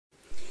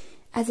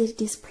As it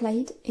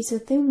displayed, it's a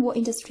thin wall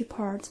industry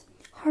part,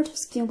 hard to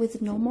scan with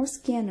a normal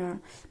scanner,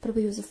 but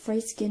we use a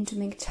free scan to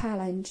make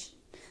challenge.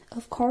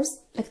 Of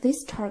course, like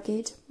this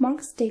target,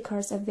 mark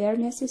stickers are very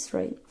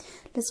necessary.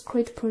 Let's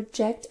create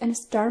project and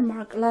start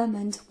mark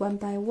element one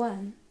by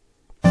one.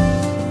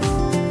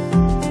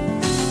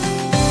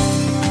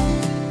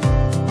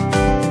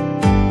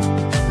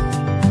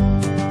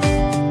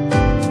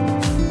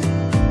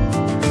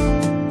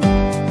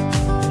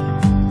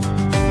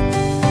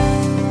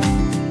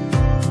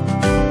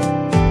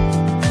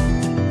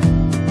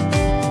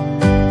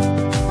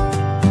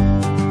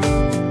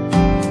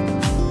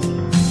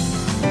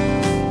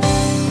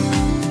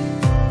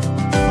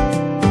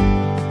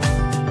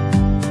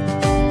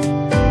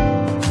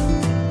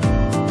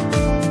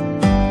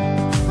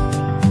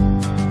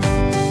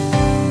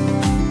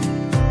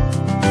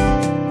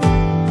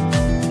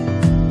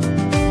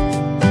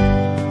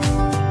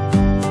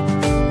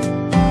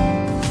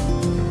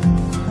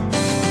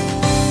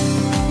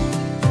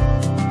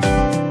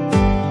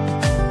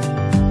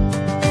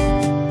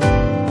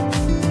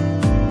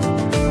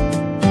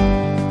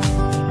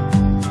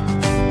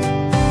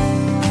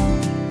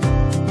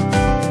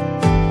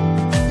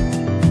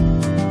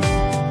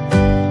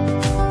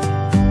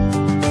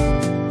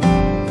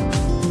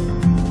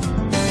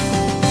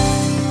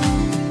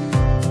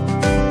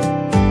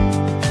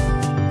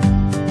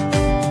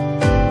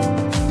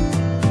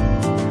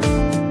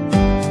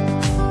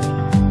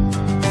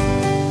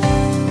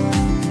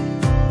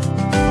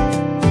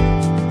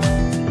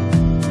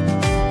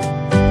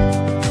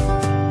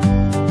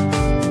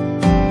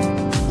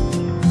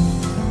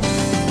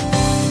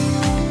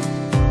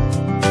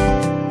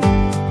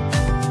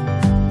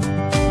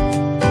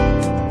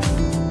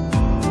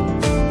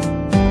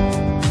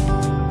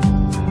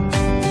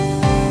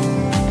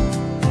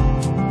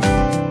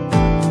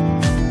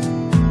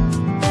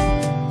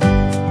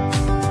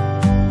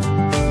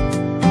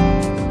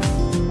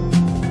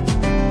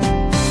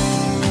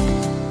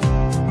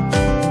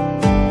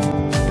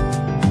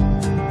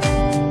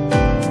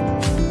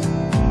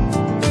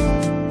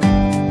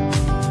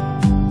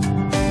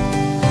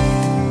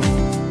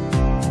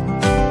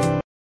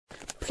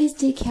 Please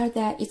take care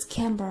that it's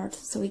cambered,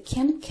 so we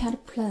can't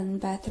cut plan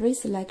by 3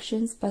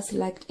 selections, but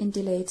select and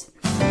delete.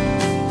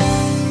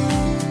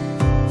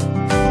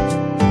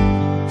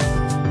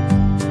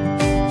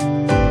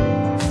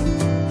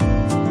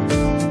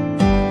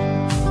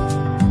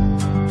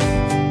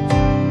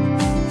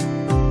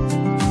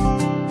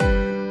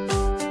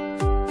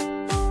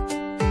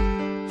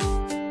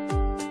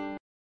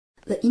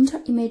 The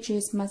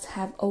inter-images must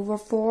have over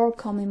 4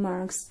 common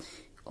marks,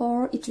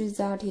 or it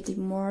resulted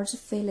in merge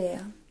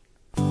failure.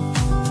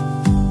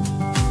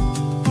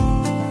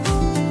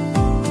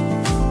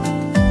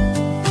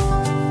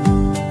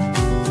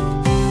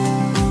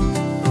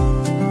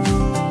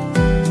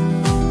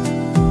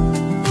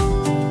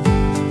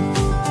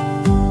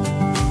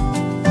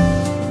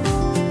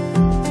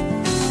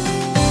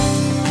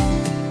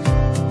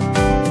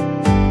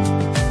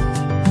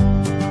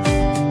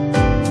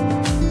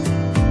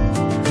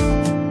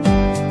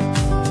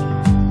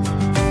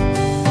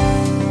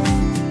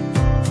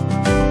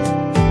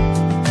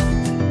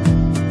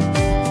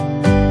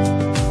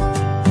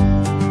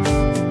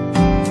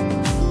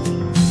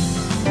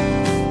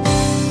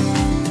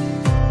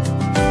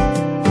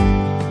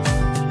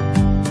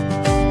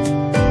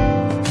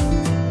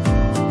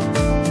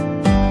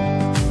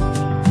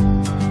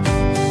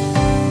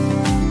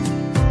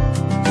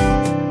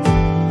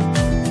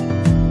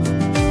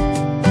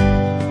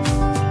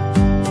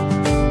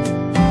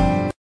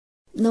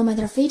 No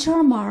matter feature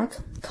or mark,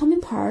 common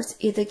parts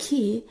is the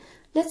key.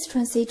 Let's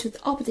transit to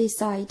the opposite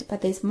side by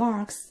these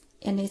marks,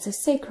 and it's a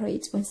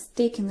secret when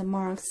sticking the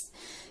marks.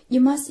 You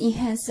must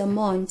enhance the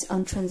amount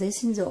on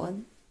transition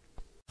zone.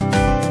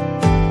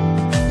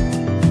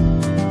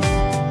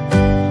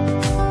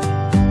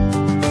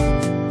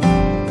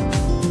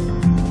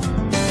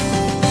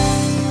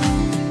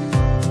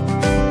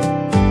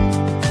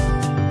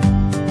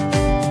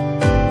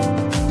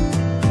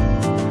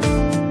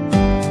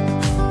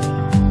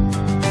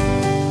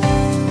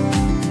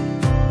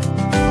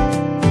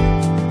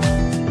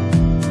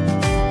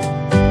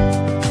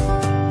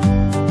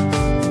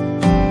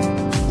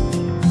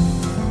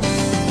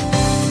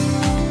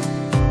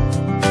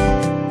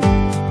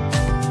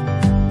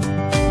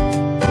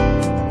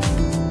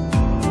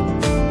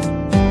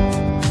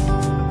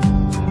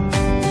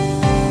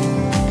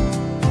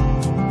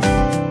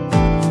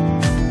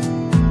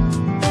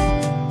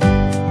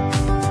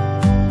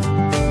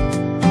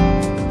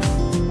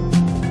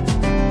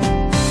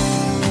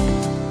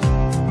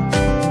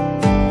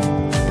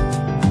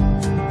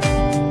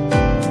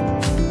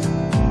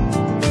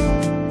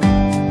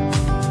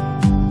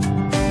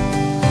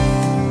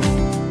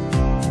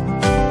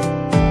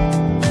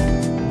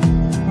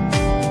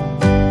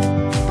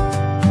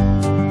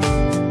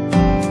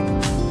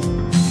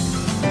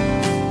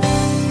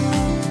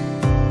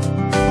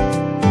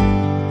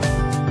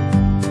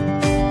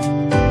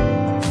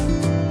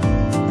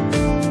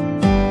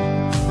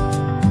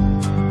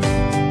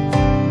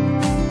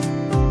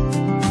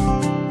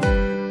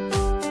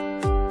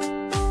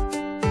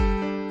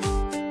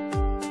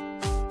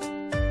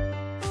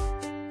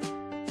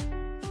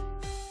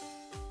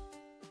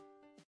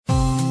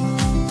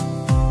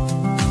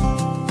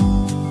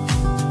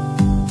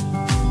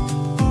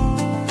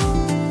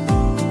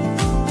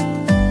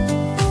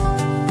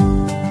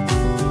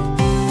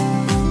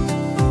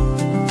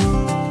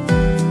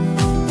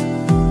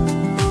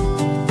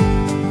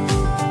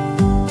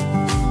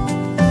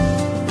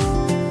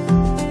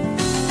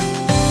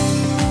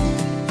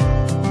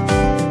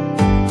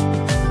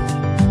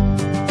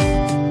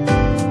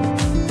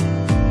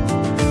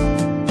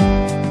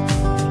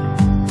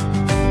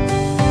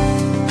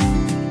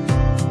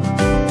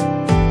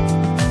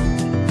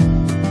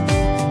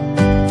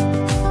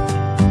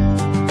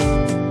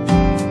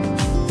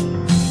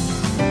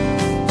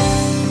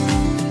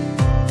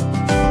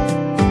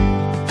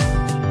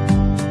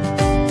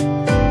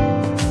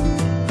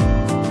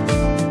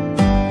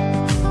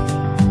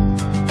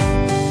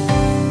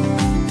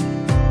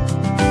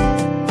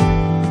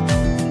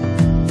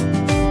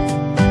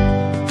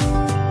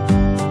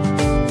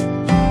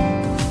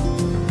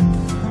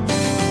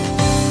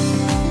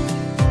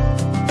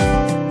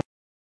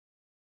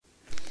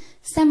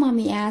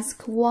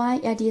 ask why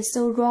I did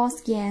so raw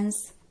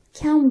scans.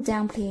 Calm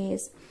down,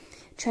 please.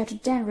 Try to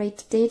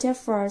generate data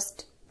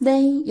first.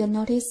 Then you'll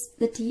notice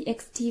the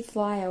txt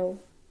file.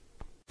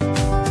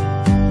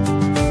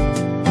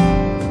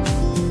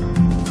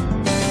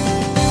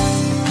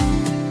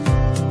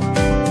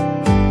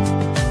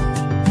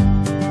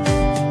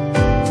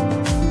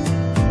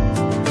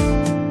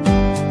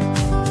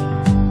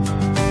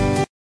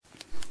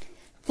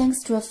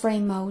 Thanks to a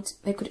frame mode,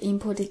 we could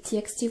input the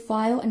txt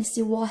file and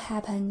see what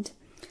happened.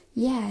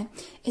 Yeah,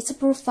 it's a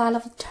profile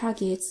of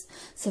targets,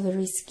 so we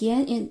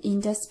rescan in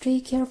industry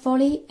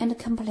carefully and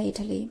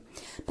completely.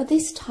 But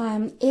this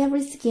time,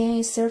 every scan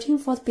is searching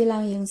for the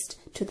belongings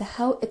to the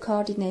whole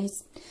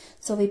coordinates,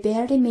 so we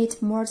barely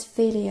meet merge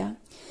failure.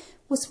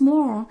 What's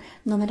more,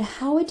 no matter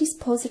how we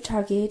dispose the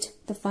target,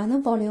 the final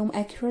volume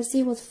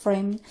accuracy was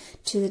framed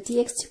to the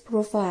txt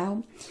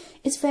profile.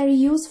 It's very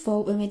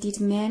useful when we did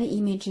many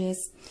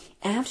images.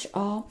 After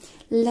all,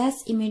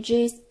 less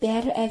images,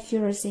 better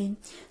accuracy.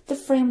 The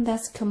frame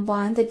thus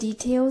combines the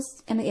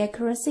details and the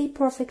accuracy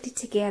perfectly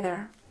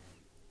together.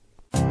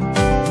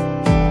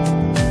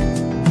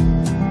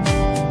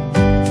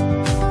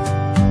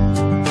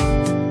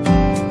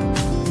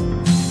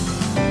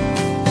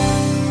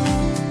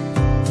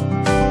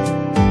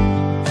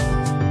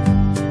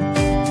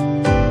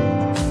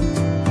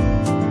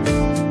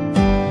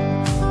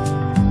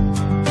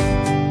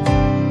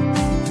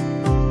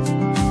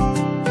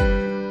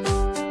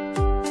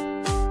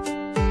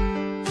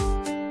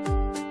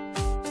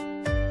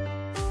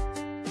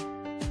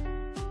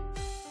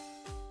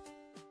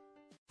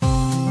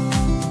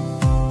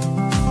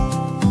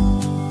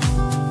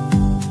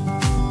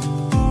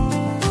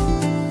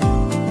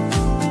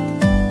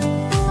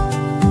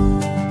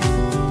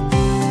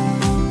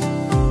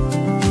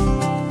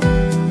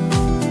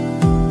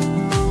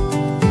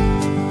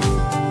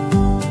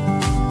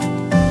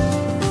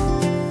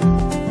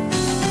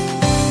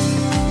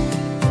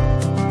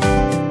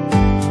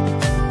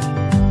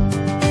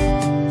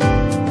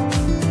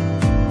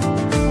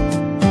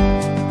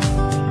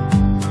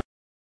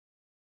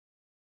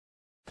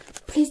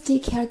 Please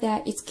take care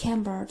that it's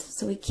cambered,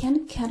 so we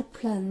can't cut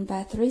plane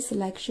by 3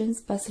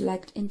 selections but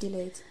select and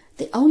delete.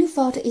 The only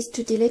fault is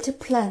to delete a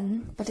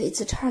plane, but it's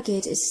the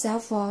target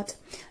itself fault,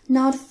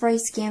 not free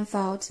scan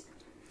fault.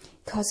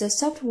 Cause the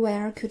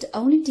software could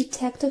only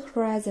detect the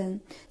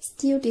horizon,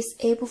 still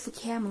disable for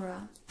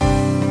camera.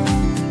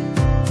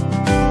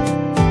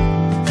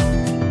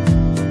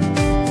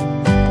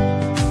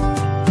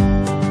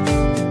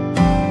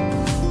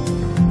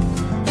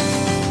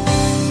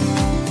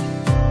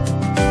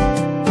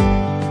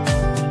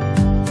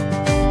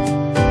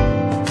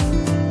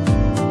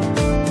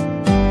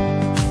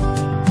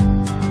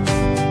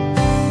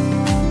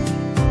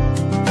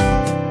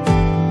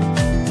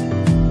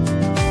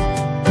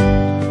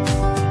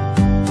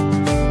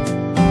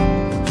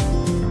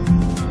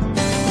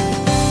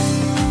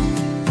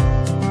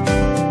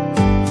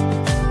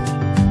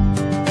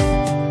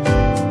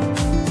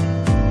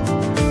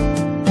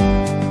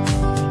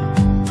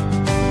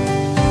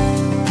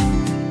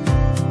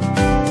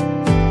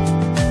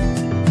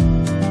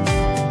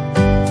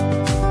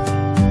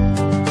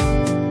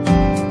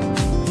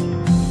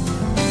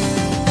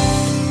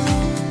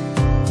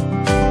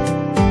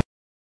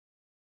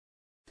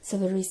 So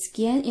we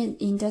rescan in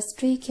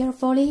industry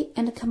carefully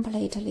and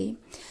completely.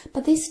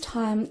 But this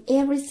time,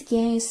 every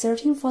scan is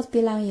searching for the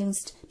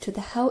belongings to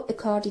the whole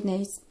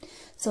coordinates,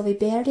 so we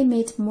barely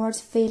meet merge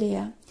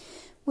failure.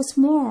 What's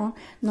more,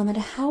 no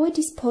matter how we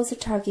dispose the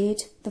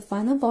target, the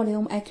final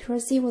volume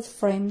accuracy was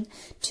framed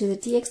to the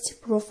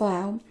txt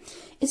profile.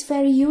 It's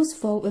very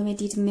useful when we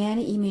did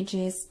many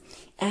images.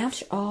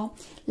 After all,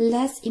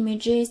 less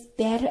images,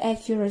 better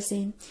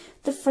accuracy.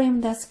 The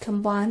frame thus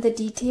combines the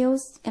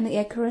details and the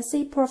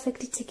accuracy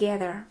perfectly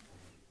together.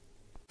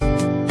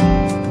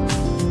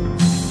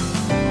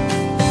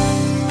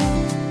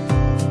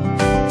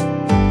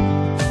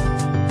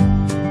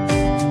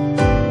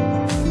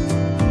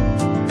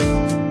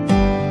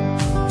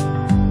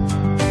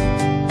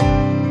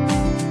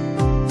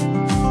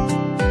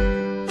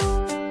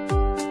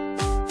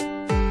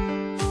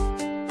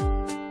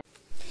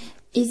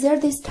 Easier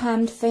this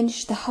time to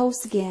finish the whole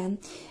scan.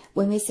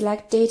 When we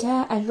select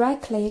data and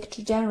right-click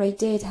to generate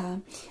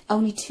data,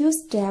 only 2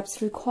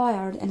 steps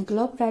required and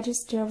globe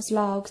register was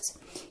logged.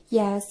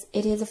 Yes,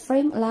 it is a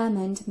frame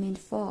alignment meant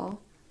for.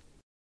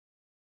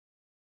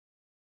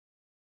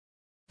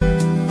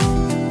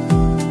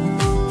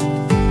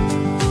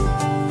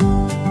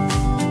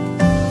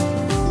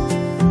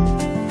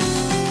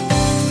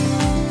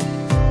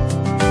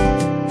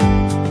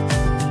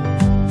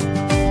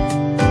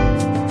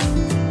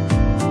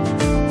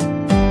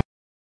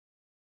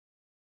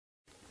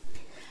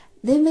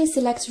 Then we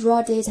select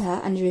raw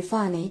data and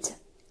refine it.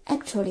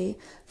 Actually,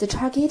 the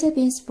target has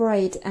been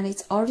sprayed and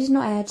its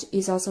original edge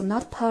is also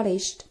not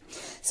polished,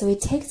 so we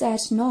take the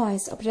edge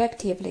noise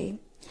objectively.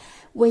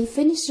 We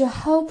finish the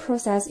whole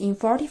process in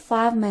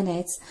 45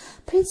 minutes.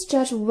 Please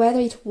judge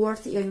whether it's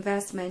worth your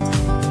investment.